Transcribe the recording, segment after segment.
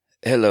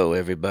Hello,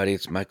 everybody.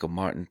 It's Michael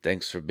Martin.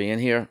 Thanks for being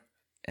here.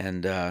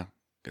 And got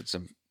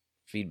some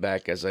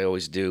feedback, as I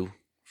always do,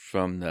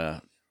 from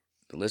the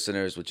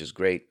listeners, which is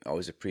great.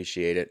 Always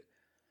appreciate it.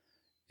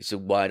 So,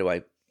 why do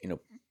I, you know,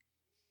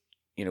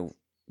 you know,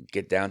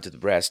 get down to the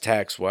brass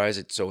tacks? Why is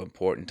it so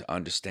important to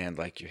understand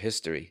like your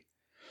history?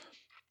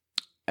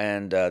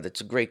 And that's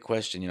a great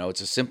question.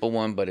 It's a simple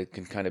one, but it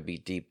can kind of be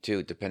deep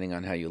too, depending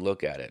on how you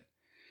look at it.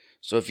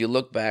 So, if you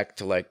look back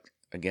to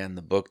again,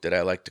 the book that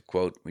I like to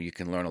quote, where you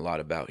can learn a lot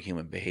about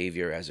human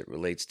behavior as it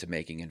relates to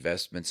making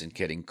investments and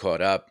getting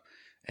caught up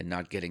and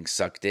not getting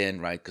sucked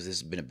in, right? Because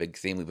this has been a big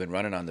theme we've been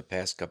running on the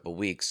past couple of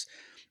weeks.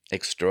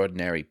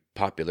 Extraordinary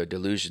popular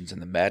delusions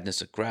and the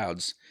madness of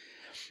crowds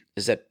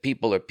is that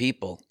people are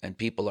people and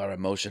people are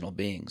emotional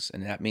beings.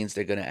 And that means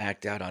they're going to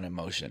act out on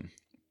emotion,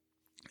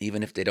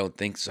 even if they don't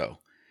think so.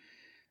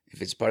 If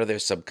it's part of their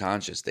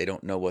subconscious, they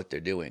don't know what they're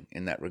doing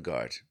in that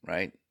regard,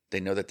 right? They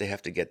know that they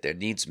have to get their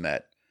needs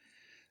met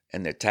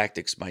and their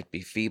tactics might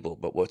be feeble,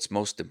 but what's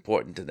most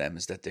important to them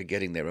is that they're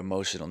getting their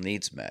emotional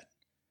needs met.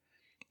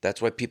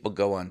 That's why people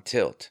go on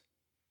tilt,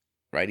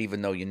 right?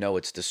 Even though you know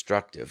it's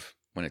destructive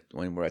when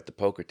we're at the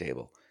poker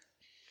table.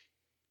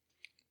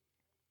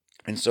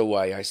 And so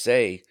why I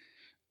say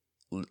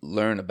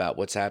learn about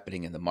what's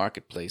happening in the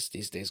marketplace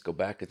these days. Go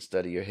back and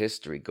study your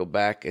history. Go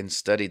back and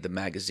study the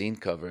magazine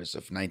covers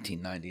of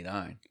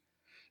 1999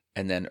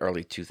 and then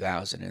early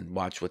 2000 and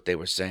watch what they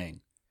were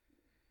saying.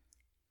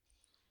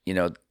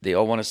 They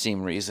all want to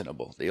seem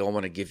reasonable. They all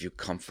want to give you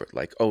comfort,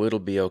 like, oh, it'll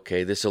be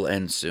okay. This will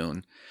end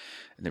soon.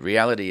 And the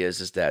reality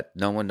is that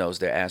no one knows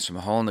their ass from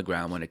a hole in the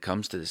ground when it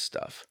comes to this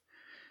stuff.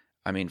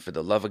 I mean, for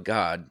the love of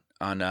God,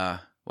 on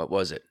what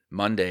was it,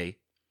 Monday,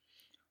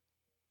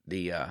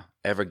 the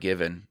Ever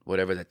Given,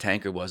 whatever the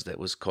tanker was that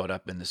was caught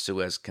up in the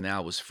Suez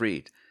Canal, was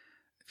freed.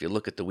 If you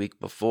look at the week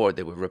before,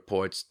 there were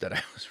reports that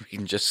I was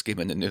reading, just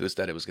skimming the news,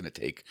 that it was going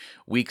to take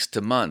weeks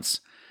to months.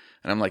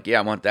 And I'm like, yeah,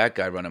 I want that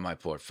guy running my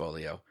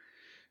portfolio.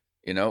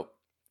 You know,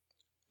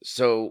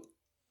 so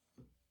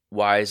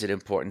why is it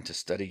important to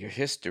study your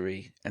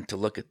history and to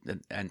look at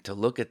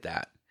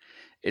that?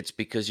 It's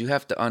because you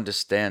have to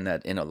understand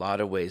that in a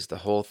lot of ways the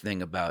whole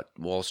thing about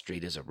Wall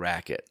Street is a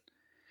racket.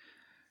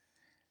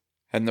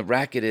 And the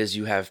racket is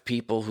you have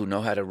people who know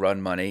how to run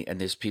money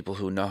and there's people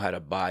who know how to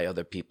buy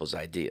other people's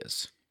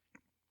ideas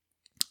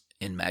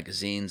in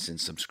magazines, in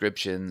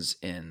subscriptions,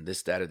 in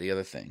this, that, or the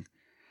other thing.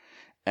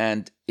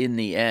 And in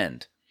the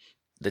end,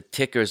 the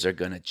tickers are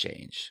going to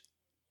change,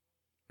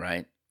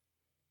 right?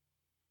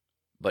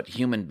 But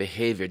human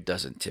behavior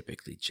doesn't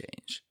typically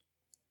change.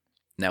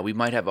 Now, we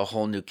might have a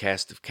whole new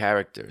cast of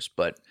characters,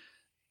 but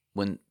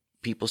when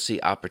people see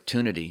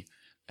opportunity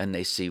and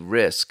they see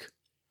risk,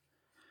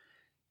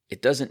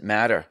 it doesn't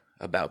matter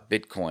about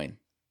Bitcoin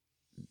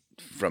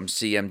from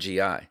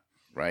CMGI,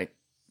 right?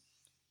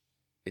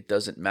 It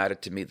doesn't matter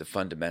to me the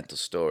fundamental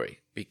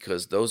story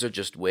because those are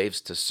just waves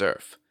to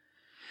surf.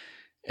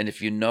 And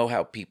if you know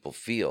how people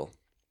feel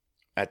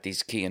at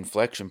these key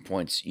inflection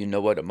points, you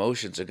know what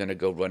emotions are going to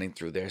go running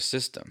through their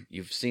system.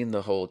 You've seen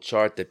the whole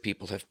chart that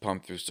people have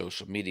pumped through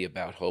social media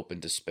about hope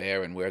and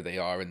despair and where they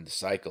are in the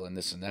cycle and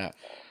this and that.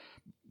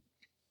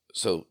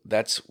 So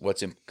that's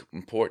what's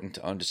important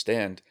to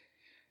understand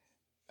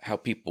how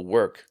people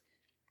work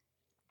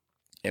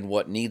and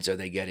what needs are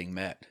they getting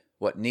met.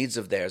 What needs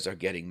of theirs are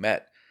getting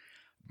met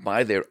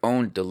by their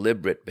own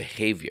deliberate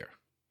behavior.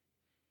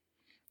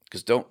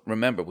 Because don't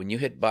remember, when you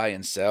hit buy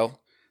and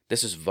sell,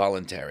 this is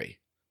voluntary.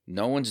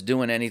 No one's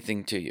doing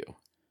anything to you.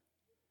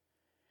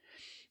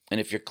 And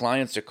if your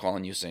clients are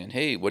calling you saying,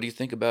 hey, what do you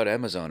think about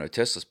Amazon or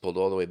Tesla's pulled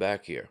all the way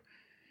back here?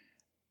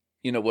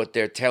 What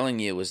they're telling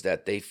you is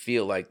that they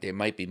feel like they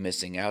might be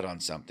missing out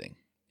on something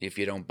if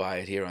you don't buy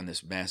it here on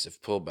this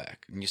massive pullback.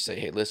 And you say,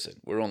 hey,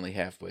 listen, we're only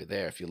halfway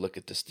there. If you look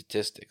at the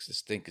statistics,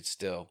 this thing could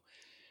still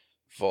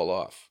fall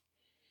off.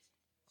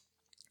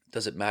 It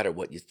doesn't matter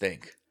what you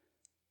think,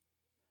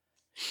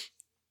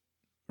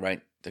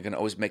 right? They're going to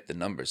always make the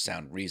numbers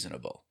sound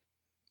reasonable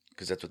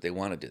because that's what they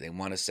want to do. They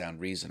want to sound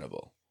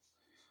reasonable.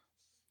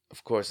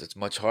 Of course, it's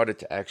much harder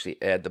to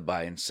actually add the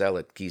buy and sell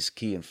at these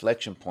key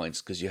inflection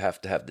points because you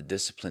have to have the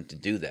discipline to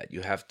do that.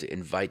 You have to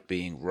invite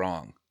being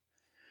wrong.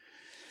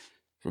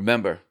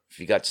 Remember, if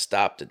you got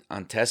stopped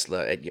on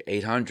Tesla at your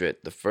 800,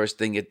 the first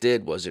thing it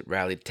did was it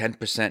rallied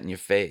 10% in your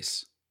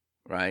face,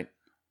 right?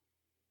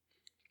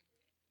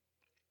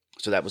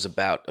 So that was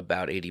about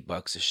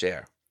 $80 a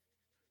share.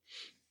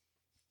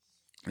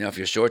 Now, if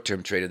you're a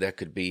short-term trader, that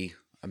could be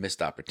a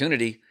missed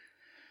opportunity.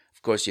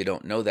 Of course, you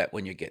don't know that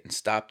when you're getting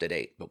stopped at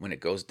 8, but when it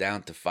goes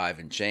down to 5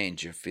 and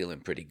change, you're feeling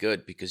pretty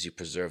good because you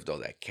preserved all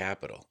that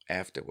capital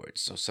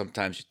afterwards. So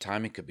sometimes your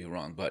timing could be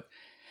wrong, but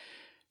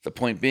the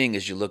point being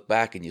is you look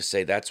back and you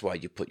say that's why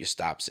you put your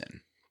stops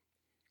in,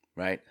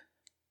 right?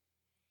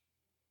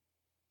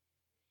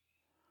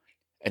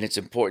 And it's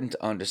important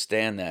to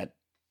understand that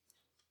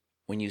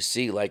when you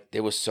see like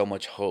there was so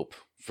much hope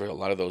for a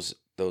lot of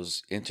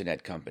those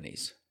internet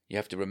companies, you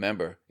have to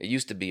remember it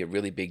used to be a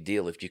really big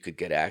deal if you could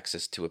get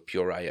access to a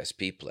pure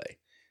ISP play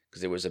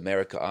because there was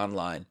America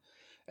Online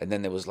and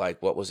then there was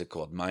like, what was it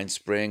called?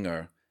 Mindspring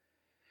or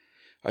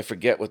I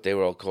forget what they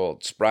were all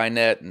called,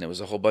 Sprynet, and there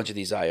was a whole bunch of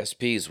these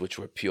ISPs which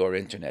were pure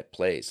internet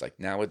plays. Like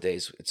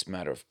nowadays, it's a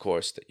matter of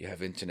course that you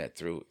have internet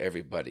through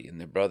everybody and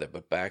their brother.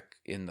 But back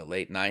in the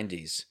late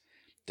 90s,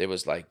 there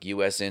was like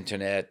US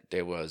Internet,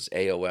 there was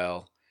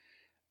AOL,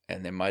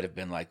 and there might have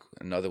been like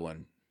another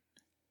one,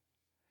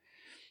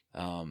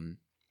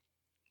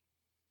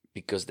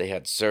 because they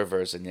had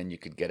servers and then you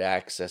could get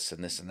access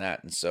and this and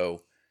that. And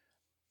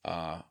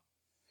uh,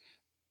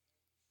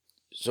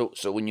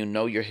 so when you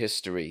know your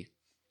history,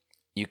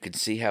 you could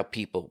see how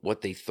people,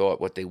 what they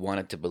thought, what they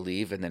wanted to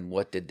believe, and then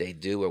what did they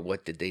do or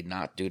what did they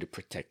not do to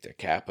protect their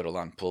capital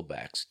on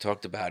pullbacks.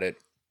 Talked about it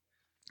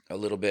a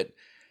little bit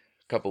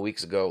a couple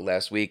weeks ago,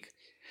 last week,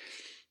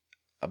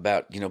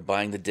 about,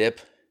 buying the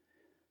dip.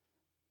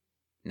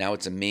 Now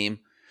it's a meme.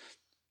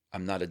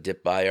 I'm not a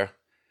dip buyer.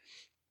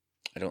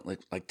 I don't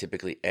like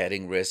typically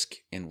adding risk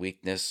in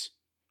weakness,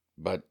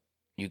 but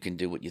you can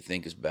do what you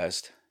think is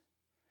best.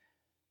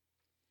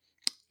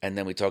 And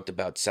then we talked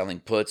about selling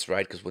puts,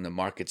 right? Because when the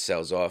market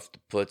sells off, the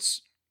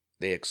puts,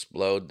 they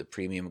explode, the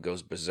premium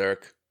goes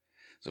berserk.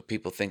 So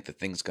people think the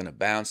thing's going to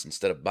bounce.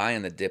 Instead of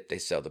buying the dip, they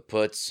sell the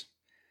puts.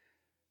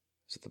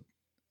 So the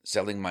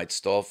selling might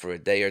stall for a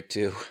day or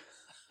two,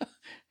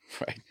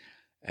 right?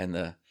 And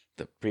the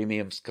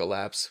premiums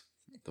collapse,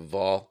 the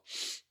vol,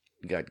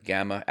 you got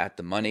gamma at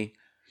the money.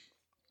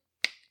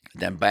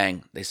 Then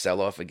bang, they sell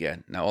off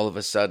again. Now all of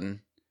a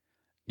sudden,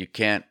 you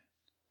got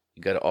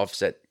to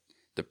offset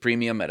the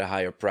premium at a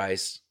higher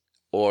price,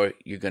 or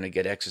you're going to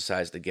get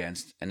exercised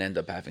against and end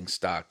up having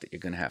stock that you're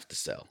going to have to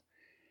sell.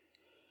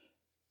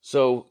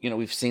 So,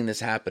 we've seen this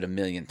happen a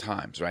million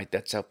times, right?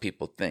 That's how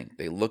people think.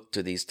 They look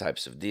to these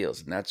types of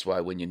deals. And that's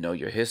why when you know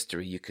your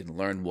history, you can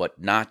learn what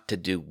not to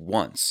do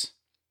once,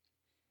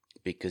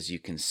 because you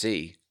can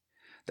see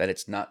that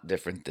it's not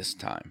different this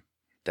time,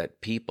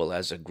 that people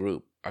as a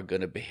group are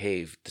going to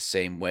behave the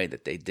same way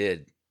that they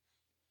did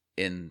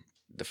in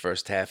the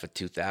first half of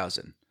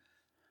 2000.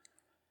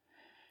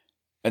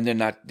 And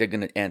they're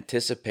going to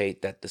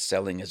anticipate that the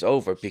selling is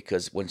over,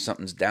 because when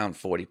something's down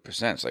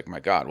 40%, it's like, my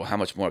God, well, how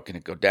much more can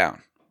it go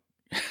down?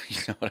 You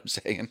know what I'm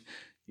saying?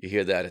 You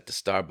hear that at the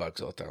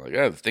Starbucks all the time. Like,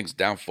 the thing's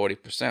down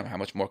 40%. How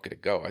much more could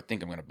it go? I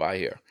think I'm going to buy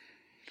here.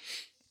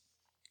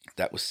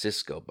 That was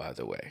Cisco, by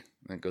the way.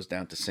 And it goes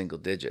down to single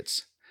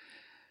digits.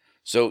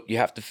 So you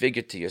have to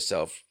figure to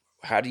yourself,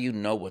 how do you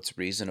know what's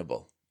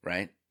reasonable,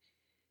 right?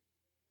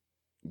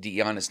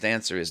 The honest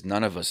answer is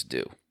none of us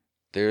do.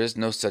 There is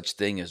no such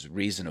thing as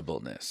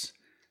reasonableness,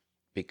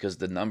 because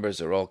the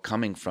numbers are all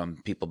coming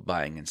from people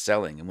buying and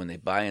selling. And when they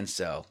buy and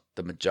sell,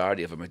 the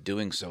majority of them are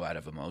doing so out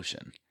of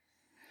emotion.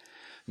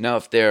 Now,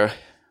 if they're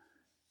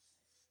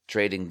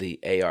trading the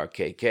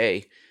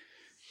ARKK,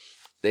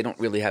 they don't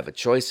really have a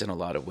choice in a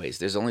lot of ways.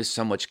 There's only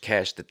so much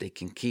cash that they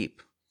can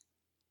keep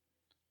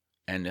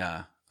and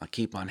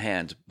keep on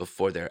hand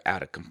before they're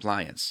out of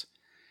compliance,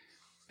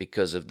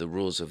 because of the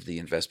rules of the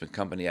Investment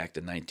Company Act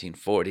of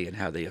 1940 and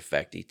how they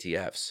affect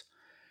ETFs.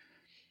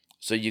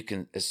 So you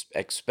can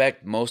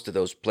expect most of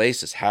those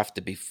places have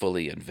to be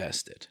fully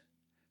invested.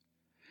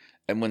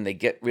 And when they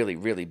get really,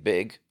 really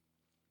big,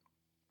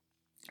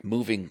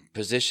 moving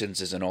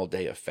positions is an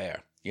all-day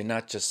affair. You're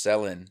not just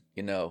selling,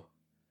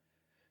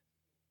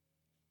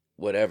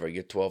 whatever,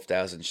 your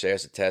 12,000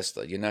 shares of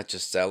Tesla. You're not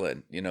just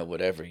selling,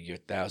 whatever, your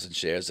 1,000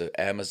 shares of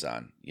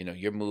Amazon.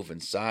 You're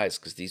moving size,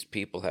 because these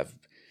people have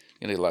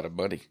a lot of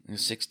money,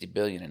 $60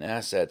 billion in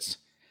assets.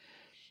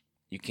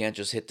 You can't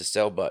just hit the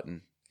sell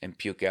button and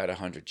puke out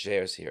 100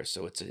 shares here.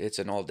 So it's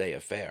an all-day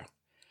affair.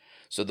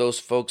 So those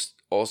folks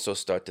also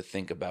start to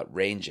think about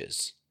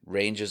ranges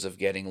of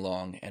getting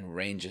long and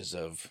ranges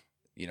of,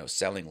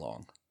 selling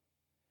long.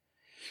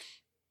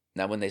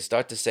 Now, when they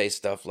start to say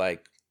stuff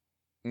like,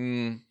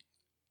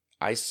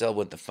 I sell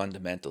when the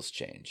fundamentals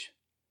change.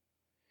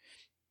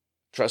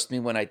 Trust me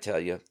when I tell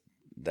you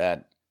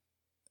that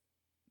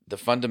the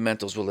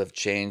fundamentals will have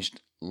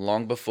changed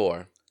long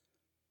before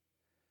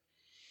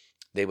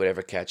they would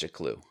ever catch a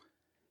clue.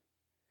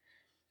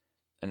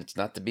 And it's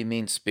not to be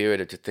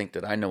mean-spirited to think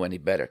that I know any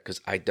better,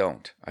 because I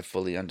don't. I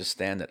fully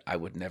understand that I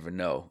would never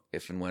know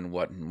if and when,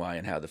 what, and why,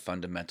 and how the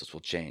fundamentals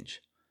will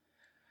change.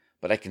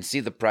 But I can see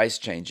the price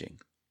changing,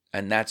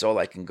 and that's all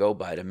I can go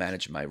by to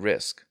manage my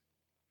risk.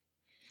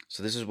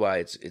 So this is why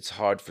it's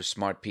hard for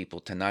smart people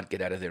to not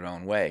get out of their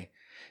own way,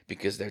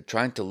 because they're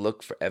trying to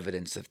look for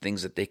evidence of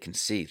things that they can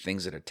see,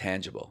 things that are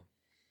tangible.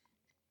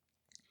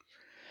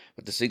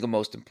 But the single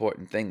most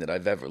important thing that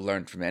I've ever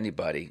learned from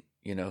anybody,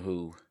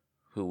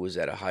 who was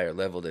at a higher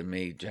level than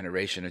me,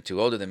 generation or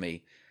two older than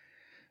me,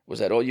 was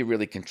that all you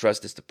really can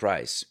trust is the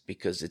price,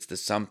 because it's the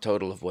sum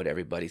total of what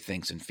everybody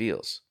thinks and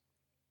feels.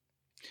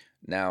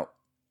 Now,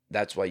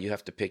 that's why you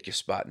have to pick your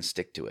spot and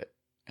stick to it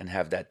and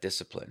have that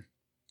discipline,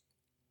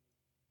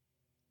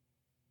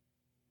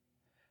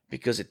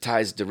 because it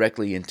ties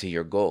directly into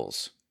your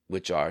goals,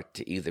 which are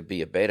to either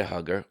be a beta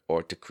hugger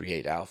or to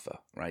create alpha,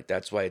 right?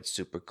 That's why it's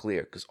super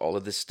clear, because all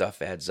of this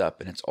stuff adds up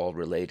and it's all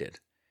related.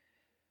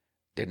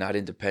 They're not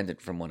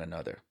independent from one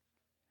another.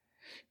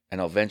 And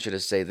I'll venture to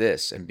say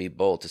this and be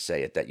bold to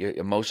say it, that your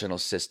emotional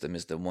system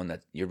is the one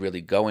that you're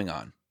really going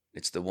on.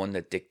 It's the one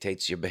that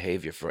dictates your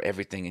behavior for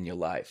everything in your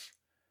life.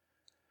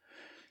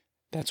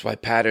 That's why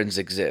patterns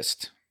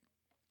exist,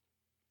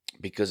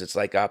 because it's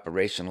like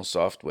operational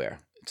software.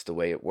 It's the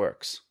way it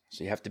works.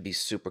 So you have to be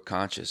super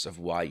conscious of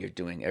why you're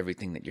doing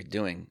everything that you're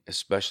doing,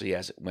 especially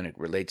when it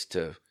relates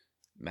to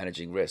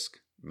managing risk,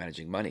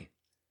 managing money.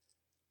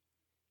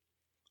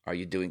 Are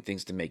you doing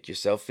things to make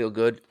yourself feel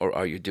good, or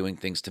are you doing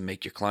things to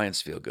make your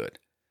clients feel good?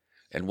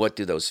 And what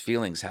do those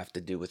feelings have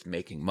to do with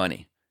making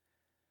money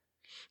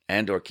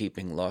and or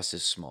keeping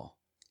losses small?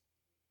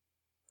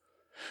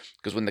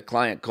 Because when the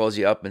client calls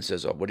you up and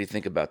says, "Oh, what do you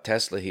think about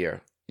Tesla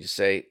here?" You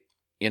say,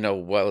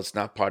 well, it's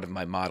not part of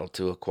my model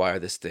to acquire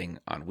this thing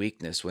on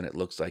weakness when it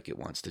looks like it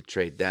wants to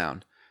trade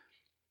down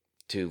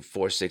to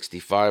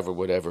 465 or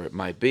whatever it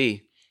might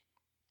be.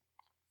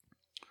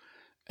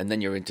 And then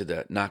you're into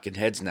the knocking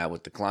heads now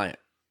with the client.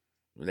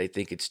 They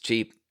think it's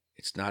cheap.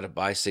 It's not a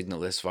buy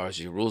signal as far as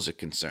your rules are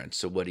concerned.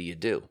 So what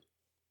do?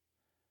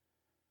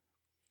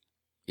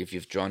 If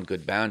you've drawn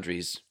good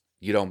boundaries,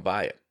 you don't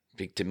buy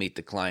it to meet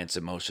the client's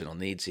emotional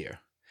needs here,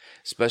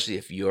 especially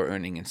if you're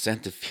earning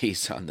incentive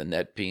fees on the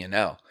net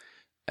P&L,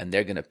 and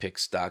they're going to pick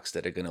stocks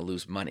that are going to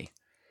lose money.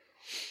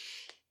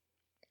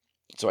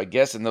 So I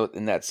guess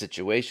in that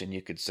situation,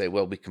 you could say,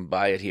 well, we can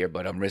buy it here,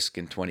 but I'm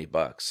risking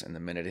 $20. And the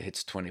minute it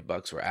hits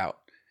 $20, we're out.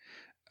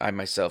 I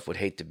myself would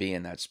hate to be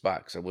in that spot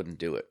because I wouldn't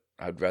do it.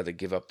 I'd rather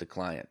give up the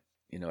client.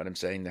 You know what I'm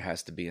saying? There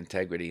has to be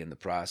integrity in the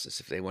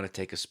process. If they want to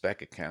take a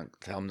spec account,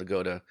 tell them to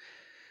go to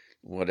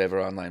whatever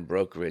online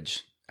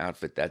brokerage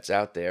outfit that's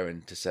out there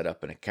and to set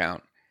up an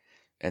account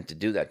and to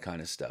do that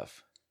kind of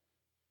stuff.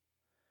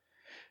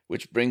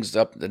 Which brings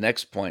up the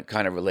next point,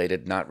 kind of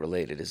related, not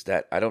related, is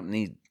that I don't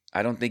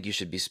think you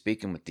should be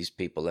speaking with these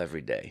people every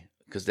day,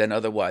 because then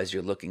otherwise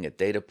you're looking at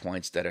data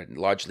points that are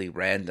largely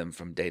random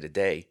from day to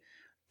day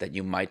that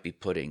you might be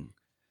putting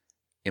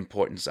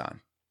importance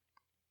on.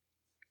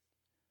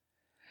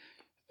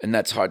 And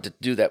that's hard to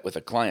do that with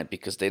a client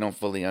because they don't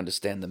fully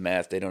understand the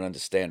math. They don't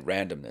understand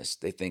randomness.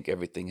 They think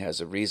everything has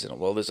a reason.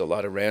 Well, there's a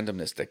lot of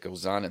randomness that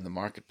goes on in the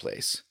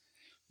marketplace.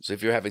 So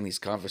if you're having these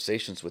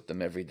conversations with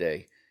them every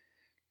day,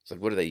 it's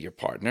like, what are they, your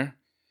partner?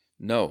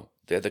 No,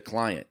 they're the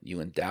client.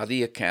 You endow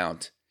the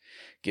account,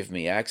 give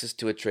me access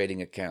to a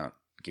trading account,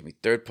 give me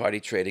third-party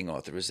trading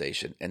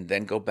authorization, and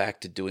then go back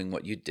to doing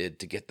what you did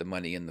to get the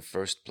money in the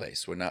first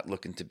place. We're not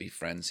looking to be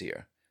friends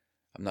here.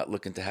 I'm not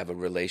looking to have a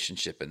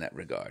relationship in that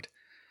regard.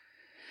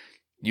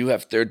 You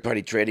have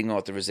third-party trading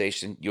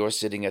authorization. You're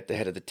sitting at the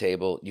head of the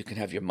table. You can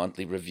have your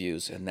monthly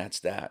reviews, and that's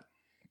that.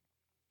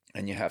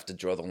 And you have to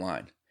draw the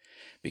line.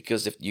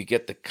 Because if you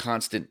get the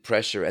constant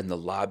pressure and the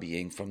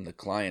lobbying from the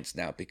clients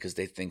now because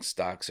they think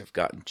stocks have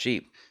gotten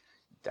cheap,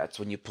 that's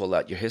when you pull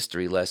out your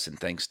history lesson,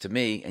 thanks to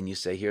me, and you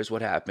say, here's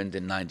what happened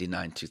in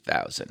 99,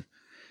 2000.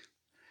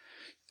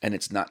 And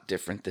it's not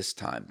different this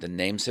time. The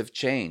names have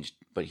changed,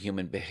 but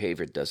human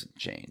behavior doesn't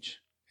change.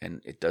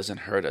 And it doesn't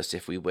hurt us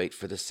if we wait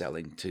for the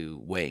selling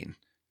to wane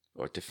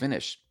or to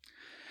finish.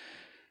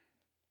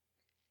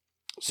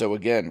 So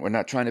again, we're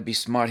not trying to be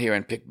smart here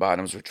and pick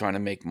bottoms. We're trying to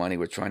make money.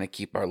 We're trying to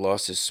keep our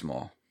losses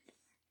small.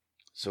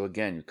 So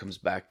again, it comes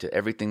back to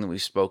everything that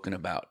we've spoken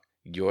about.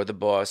 You're the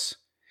boss.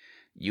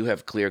 You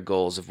have clear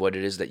goals of what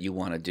it is that you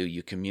want to do.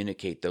 You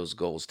communicate those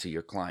goals to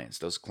your clients.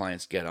 Those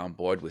clients get on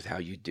board with how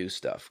you do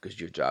stuff because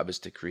your job is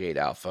to create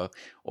alpha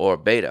or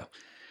beta,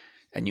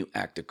 and you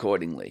act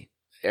accordingly.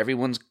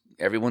 Everyone's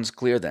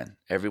clear then.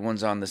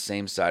 Everyone's on the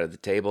same side of the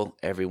table.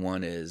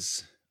 Everyone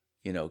is,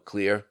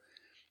 clear.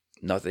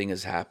 Nothing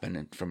is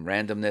happening from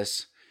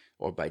randomness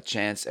or by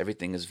chance.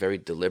 Everything is very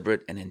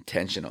deliberate and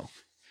intentional.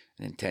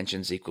 And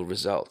intentions equal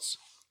results.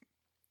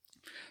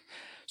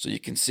 So you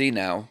can see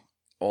now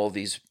all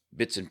these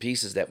bits and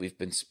pieces that we've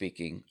been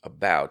speaking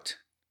about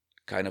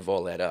kind of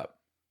all add up.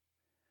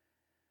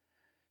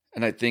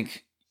 And I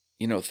think,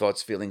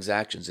 thoughts, feelings,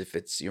 actions, if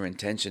it's your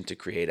intention to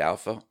create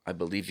alpha, I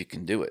believe you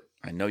can do it.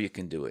 I know you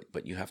can do it,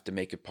 but you have to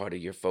make it part of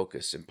your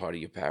focus and part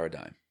of your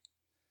paradigm.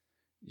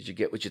 Did you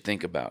get what you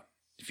think about?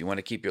 If you want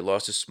to keep your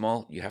losses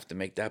small, you have to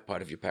make that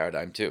part of your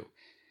paradigm too.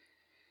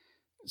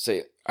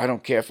 Say, I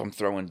don't care if I'm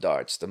throwing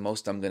darts. The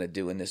most I'm going to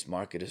do in this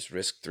market is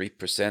risk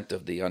 3%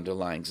 of the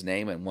underlying's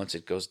name, and once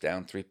it goes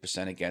down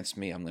 3% against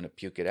me, I'm going to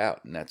puke it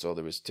out, and that's all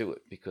there is to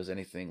it, because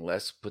anything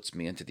less puts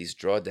me into these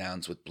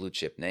drawdowns with blue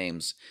chip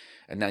names,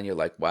 and then you're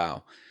like,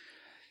 wow,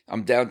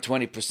 I'm down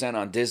 20%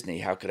 on Disney.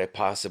 How could I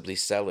possibly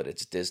sell it?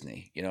 It's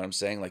Disney. You know what I'm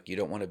saying? Like, you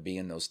don't want to be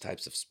in those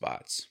types of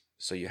spots,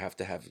 so you have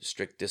to have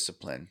strict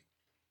discipline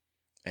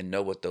and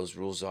know what those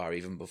rules are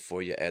even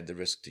before you add the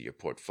risk to your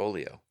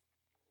portfolio.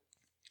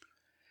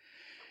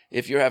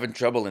 If you're having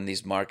trouble in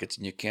these markets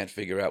and you can't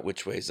figure out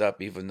which way's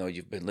up, even though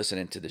you've been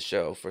listening to the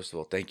show, first of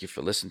all, thank you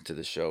for listening to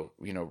the show.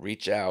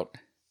 Reach out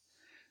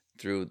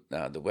through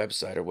the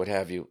website or what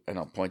have you, and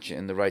I'll point you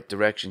in the right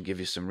direction, give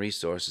you some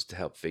resources to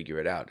help figure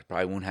it out. It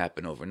probably won't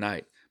happen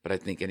overnight, but I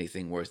think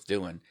anything worth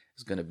doing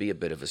is going to be a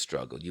bit of a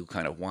struggle. You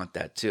kind of want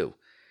that too.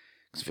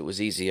 Because if it was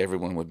easy,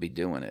 everyone would be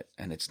doing it,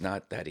 and it's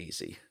not that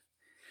easy.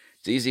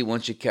 It's easy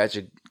once you catch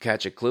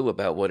a clue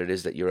about what it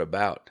is that you're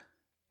about,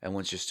 and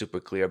once you're super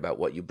clear about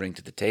what you bring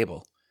to the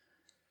table,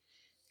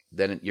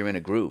 then you're in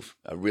a groove,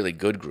 a really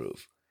good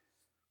groove.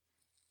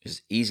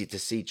 It's easy to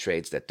see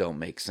trades that don't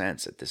make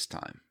sense at this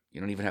time.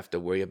 You don't even have to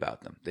worry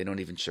about them. They don't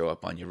even show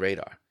up on your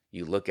radar.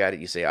 You look at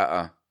it, you say,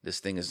 this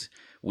thing is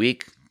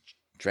weak,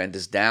 trend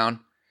is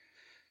down.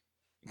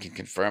 You can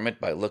confirm it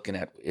by looking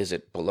at, is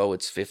it below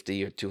its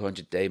 50 or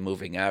 200-day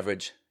moving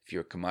average? If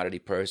you're a commodity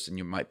person,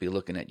 you might be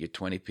looking at your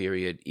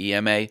 20-period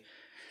EMA.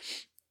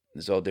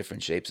 There's all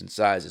different shapes and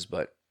sizes,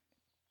 but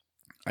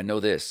I know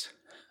this.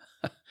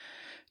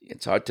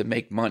 It's hard to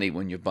make money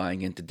when you're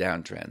buying into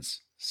downtrends.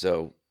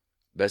 So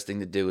best thing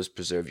to do is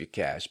preserve your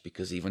cash,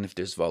 because even if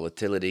there's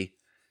volatility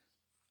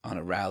on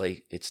a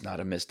rally, it's not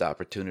a missed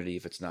opportunity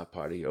if it's not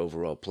part of your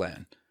overall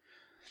plan.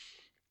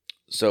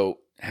 So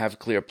have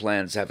clear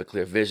plans, have a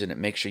clear vision, and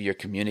make sure you're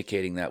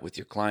communicating that with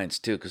your clients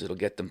too, because it'll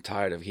get them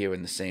tired of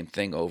hearing the same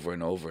thing over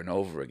and over and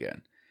over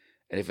again.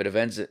 And if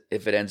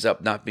it ends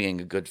up not being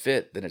a good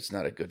fit, then it's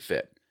not a good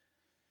fit.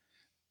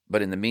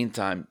 But in the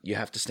meantime, you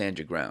have to stand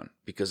your ground,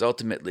 because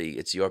ultimately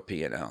it's your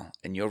P&L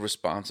and you're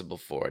responsible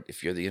for it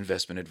if you're the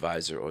investment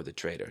advisor or the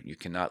trader. You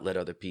cannot let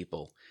other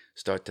people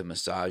start to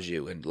massage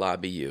you and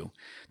lobby you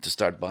to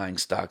start buying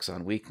stocks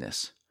on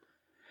weakness.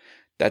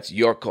 That's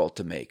your call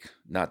to make,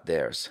 not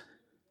theirs.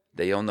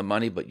 They own the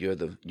money, but you're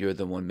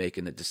the one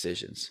making the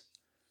decisions.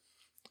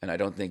 And I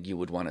don't think you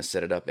would want to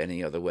set it up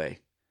any other way.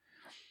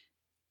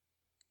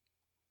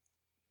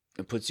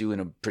 It puts you in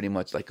a pretty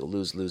much like a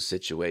lose-lose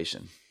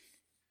situation.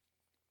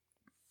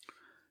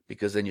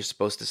 Because then you're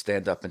supposed to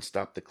stand up and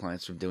stop the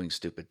clients from doing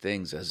stupid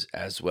things,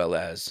 as well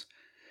as,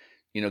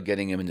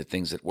 getting them into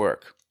things that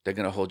work. They're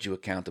going to hold you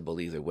accountable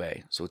either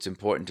way. So it's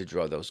important to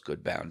draw those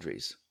good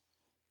boundaries.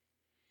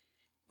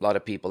 A lot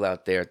of people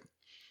out there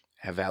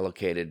have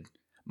allocated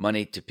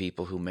money to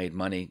people who made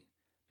money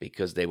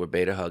because they were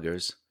beta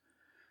huggers,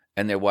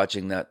 and they're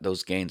watching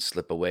those gains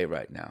slip away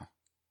right now.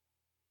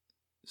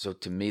 So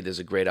to me, there's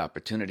a great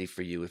opportunity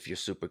for you if you're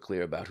super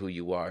clear about who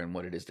you are and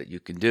what it is that you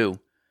can do.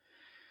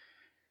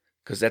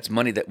 Because that's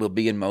money that will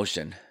be in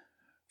motion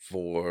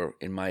for,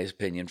 in my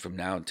opinion, from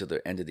now until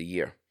the end of the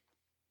year.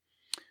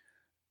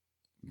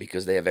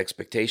 Because they have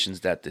expectations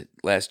that the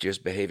last year's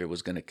behavior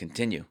was going to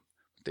continue.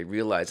 They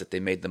realize that they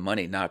made the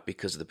money not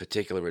because of the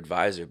particular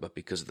advisor, but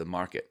because of the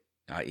market,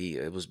 i.e.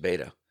 it was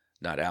beta,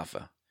 not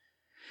alpha.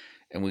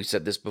 And we've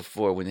said this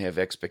before, when you have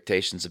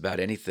expectations about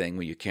anything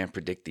where you can't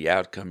predict the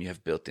outcome, you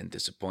have built-in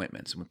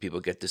disappointments. And when people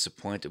get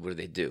disappointed, what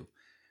do?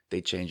 They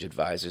change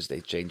advisors,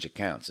 they change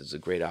accounts. It's a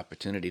great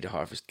opportunity to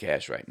harvest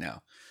cash right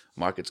now.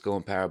 Market's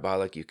going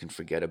parabolic. You can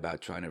forget about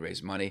trying to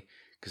raise money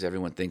because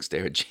everyone thinks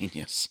they're a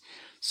genius.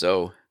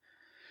 So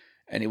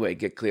anyway,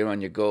 get clear on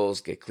your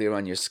goals, get clear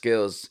on your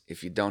skills.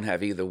 If you don't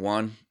have either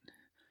one,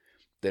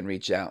 then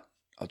reach out.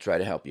 I'll try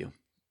to help you.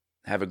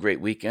 Have a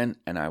great weekend,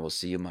 and I will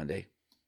see you Monday.